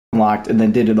unlocked and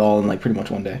then did it all in like pretty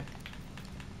much one day.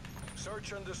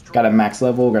 Got a max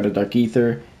level, got a dark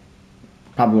ether.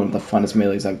 Probably one of the funnest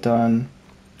melees I've done.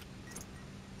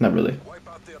 Not really.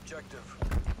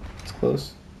 It's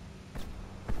close.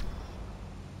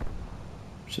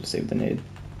 Should have saved the nade.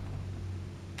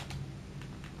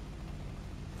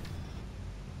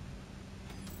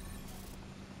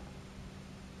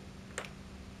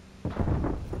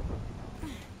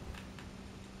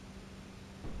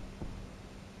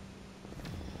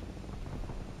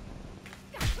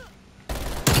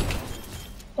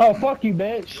 Oh, fuck you,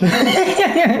 bitch.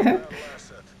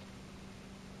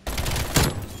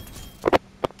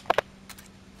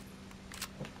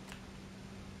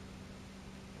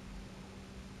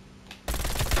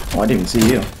 Oh, I didn't even see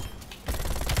you.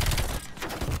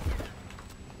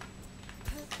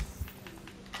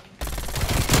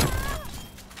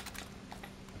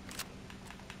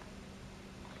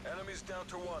 Enemies down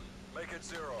to 1. Make it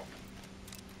 0.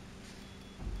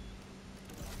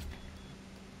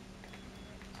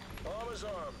 Bomb is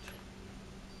armed.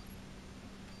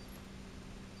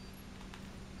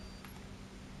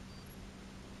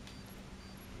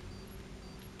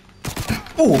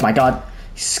 Oh my god.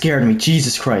 He scared me.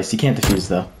 Jesus Christ. He can't defuse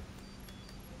though.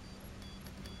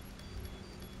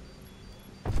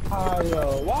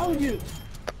 Yo, why would you?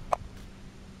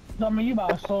 I mean, you about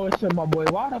to slow it shit, my boy.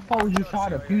 Why the fuck would you try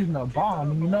defusing a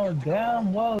bomb? You know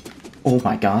damn well. Oh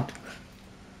my god.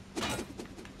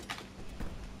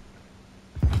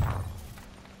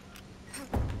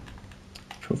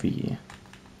 Trophy.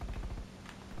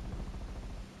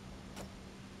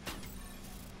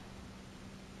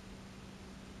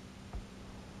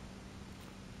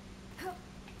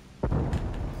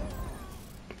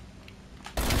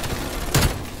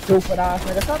 Stupid ass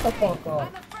nigga, shut the fuck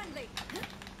up.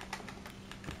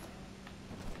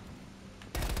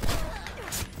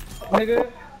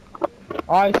 Nigga.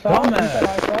 Alright, stop.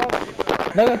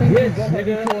 Nigga, think yes,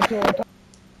 nigga.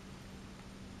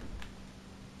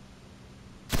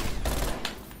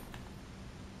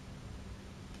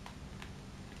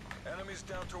 Enemies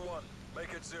down to 1.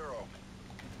 Make it 0.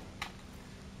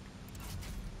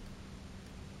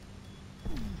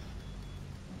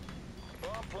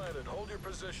 Bomb planted. Hold your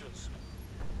positions.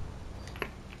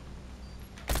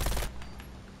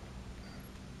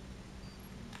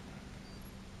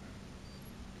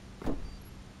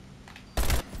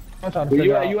 I'm trying to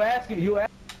figure out. You asking? Let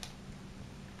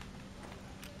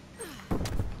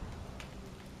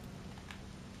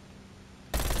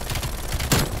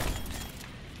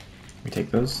me take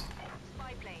those.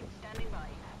 Spy plane standing by.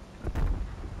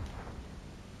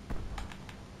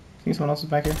 Think someone else is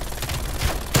back here?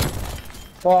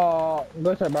 Go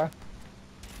check, bro.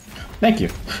 Thank you.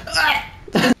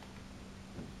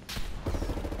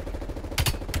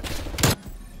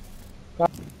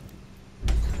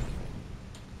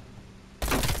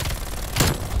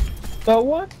 So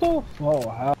what the fuck?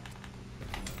 Oh,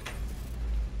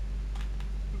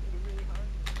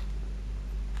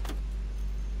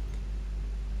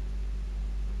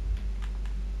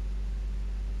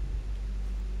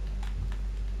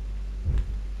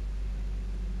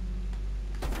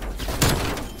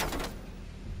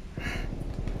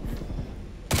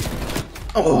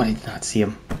 Oh, I did not see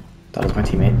him. Thought it was my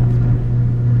teammate.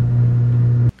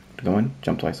 Go in,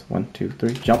 jump twice. 1, 2,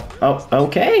 3, jump. Oh,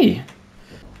 okay.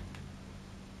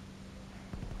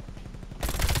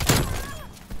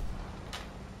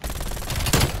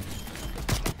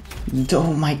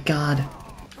 Oh my god.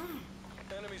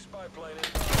 Enemy spy plane.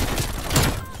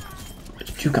 Where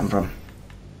did you come from?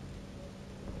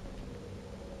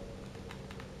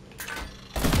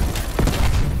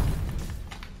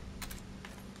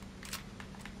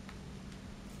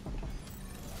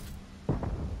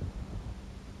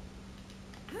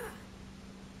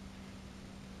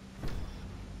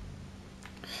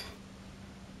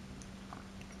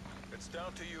 It's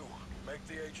down to you. Make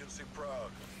the agency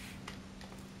proud.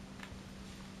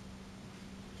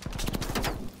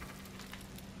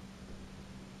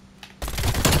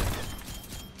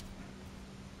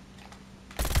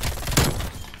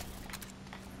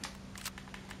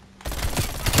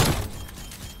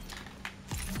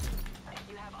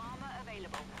 You have armor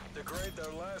available. Degrade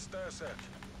their last asset.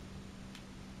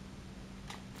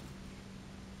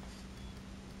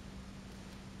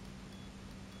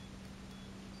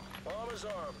 Bomb is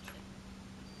armed.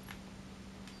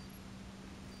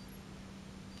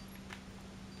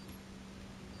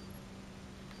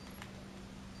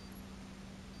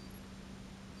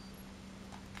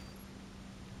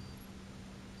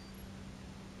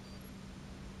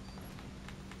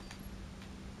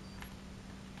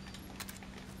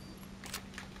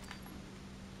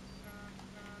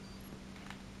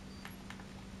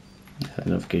 That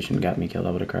notification got me killed,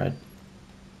 I would have cried.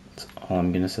 That's all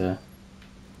I'm gonna say.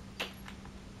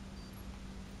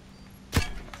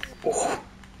 Oh.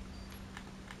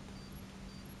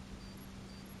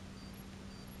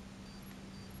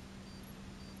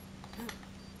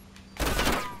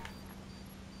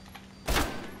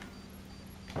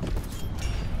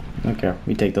 Okay,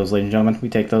 we take those, ladies and gentlemen. We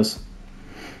take those.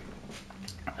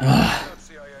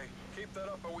 CIA. Keep that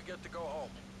up or we get to go home.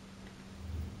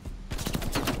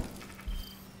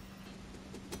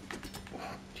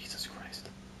 Jesus Christ.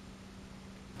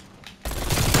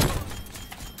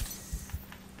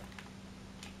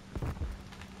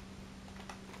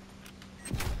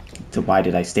 So why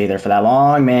did I stay there for that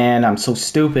long, man? I'm so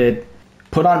stupid.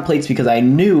 Put on plates because I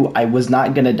knew I was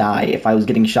not gonna die if I was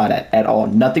getting shot at all.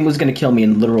 Nothing was gonna kill me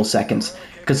in literal seconds.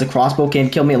 Because the crossbow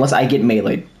can't kill me unless I get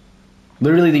meleeed.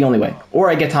 Literally the only way. Or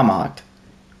I get tomahawked.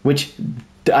 Which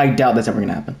I doubt that's ever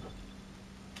gonna happen.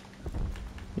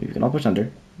 You can all push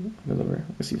under. Goes over.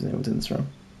 Let's see if anyone's in this room.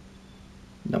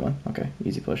 No one? Okay.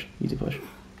 Easy push. Easy push.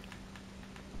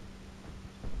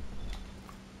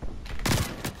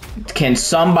 Can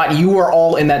somebody... You were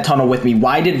all in that tunnel with me.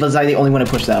 Why was I the only one who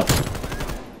pushed out?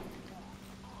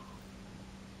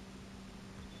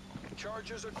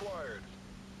 Charges acquired.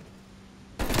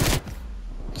 Oh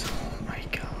my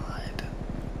god.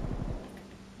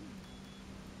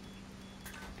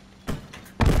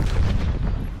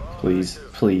 Please,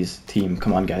 please, team,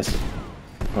 come on, guys.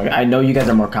 Okay, I know you guys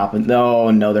are more competent.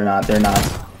 No, they're not. They're not.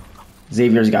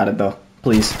 Xavier's got it, though.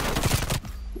 Please.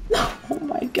 Oh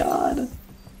my god.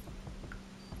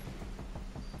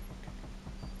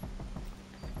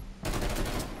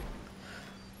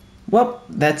 Well,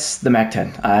 that's the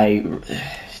MAC-10.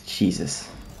 Jesus.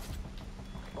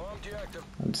 Bomb deactivated.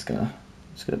 I'm just gonna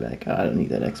back out. I don't need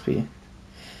that XP.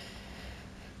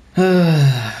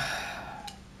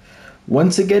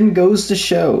 Once again goes to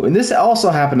show, and this also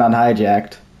happened on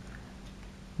Hijacked,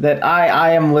 that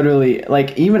I am literally,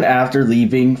 like, even after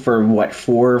leaving for, what,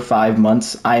 4 or 5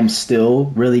 months, I'm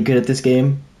still really good at this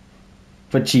game.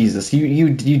 But Jesus,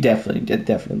 you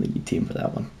definitely need team for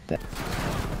that one.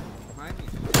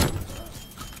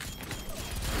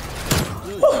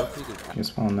 You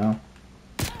spawn now.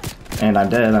 And I'm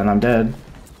dead.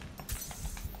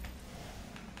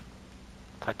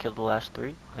 If I kill the last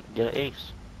 3, I can get an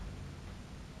ace.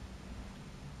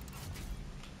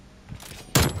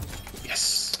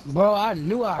 Yes. Bro, I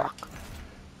knew I.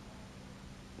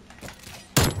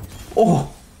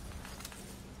 Oh.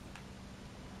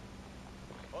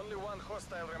 Only one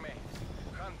hostile remains.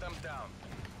 Hunt them down.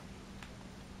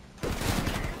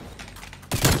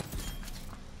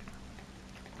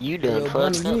 You done Yo,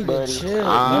 fucked Bunny, you up, need buddy. to chill. You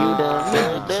done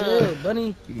fucked Chill, up.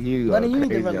 Bunny. You Bunny, you need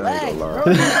to crazy, I ain't relax, gonna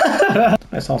lie. bro.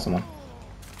 I saw someone.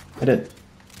 I did.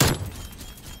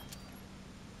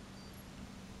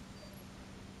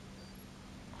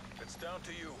 It's down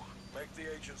to you. Make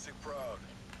the agency proud.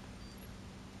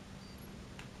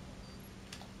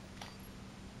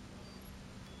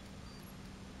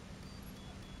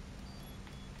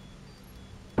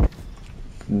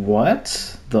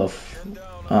 What the f... Pin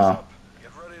down, Oh. up.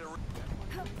 Get ready to...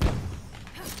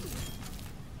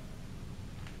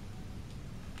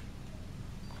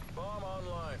 Bomb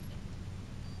online.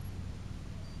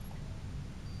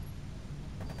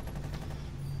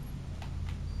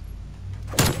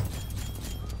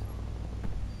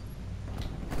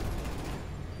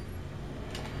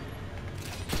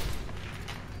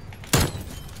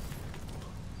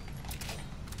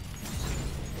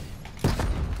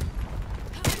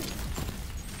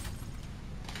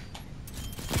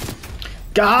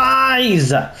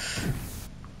 Guys! At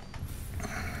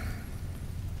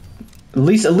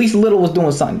least Little was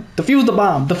doing something. Defuse the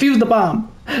bomb! Defuse the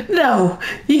bomb! No!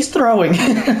 He's throwing!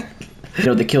 You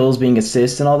know, the kills being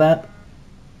assists and all that?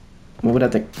 What would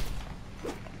that think?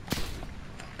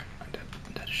 I'm dead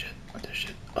as shit. I'm dead as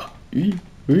shit. Oh.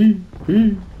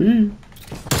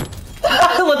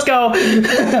 Let's go!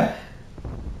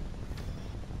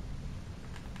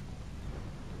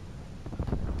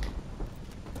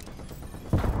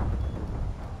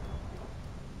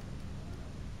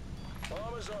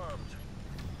 Bomb is armed.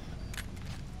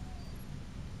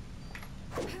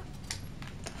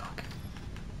 Fuck.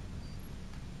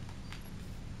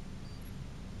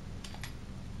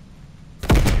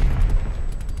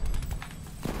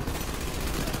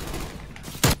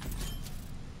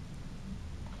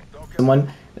 Don't get...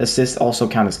 Someone assists also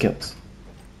count as kills.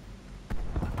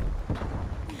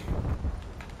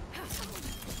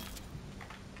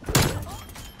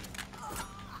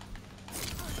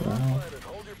 Planted.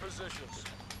 Hold your positions.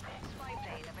 Spy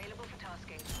plane available for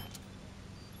tasking.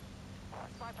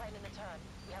 Spy plane in the turn.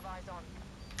 We have eyes on.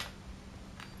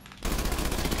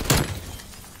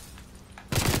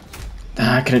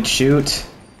 Ah, I couldn't shoot. Spy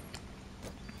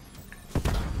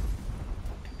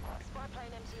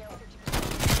plane MTL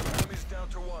 50%. Enemies down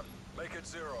to 1. Make it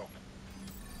 0.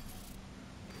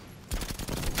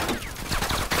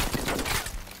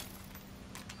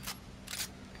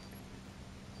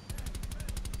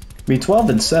 Be 12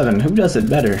 and 7. Who does it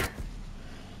better?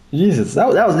 Jesus, that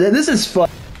was this is fun.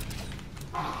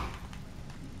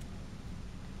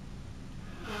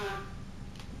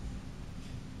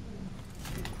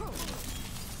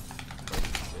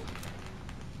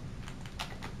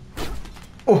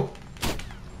 Oh.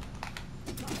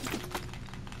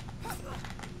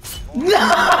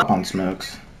 No! On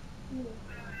smokes.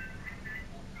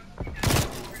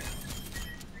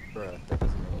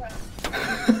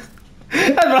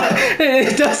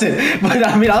 It doesn't, but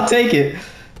I mean, I'll take it.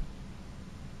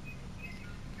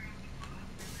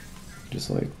 Just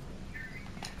like.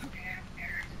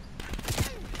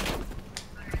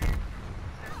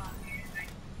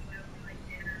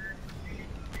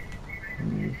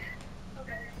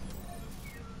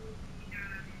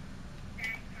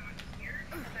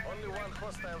 Only one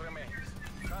hostile remains.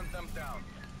 Hunt them down.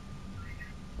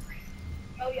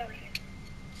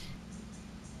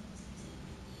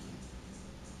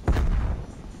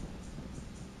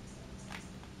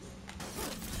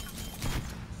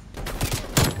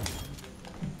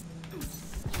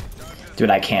 Dude,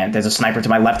 I can't. There's a sniper to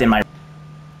my left in my.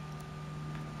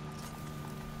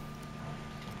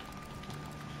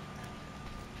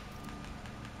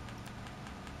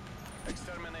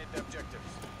 Exterminate the objectives.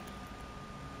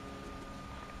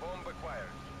 Bomb acquired.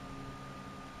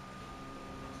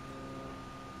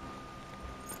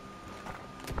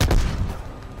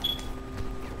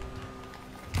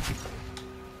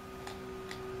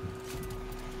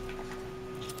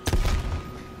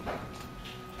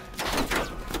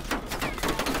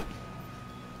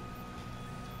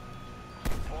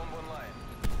 Bomb online.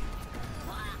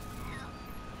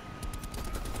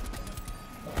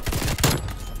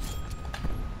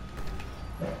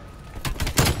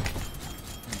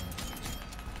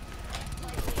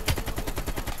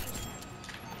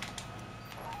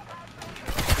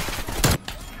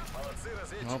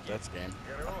 Nope, that's game.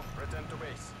 Hero, return to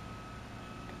base.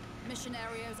 Mission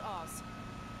area is ours.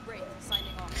 Wraith,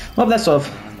 signing off. Well, that's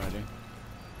off. I'm ready.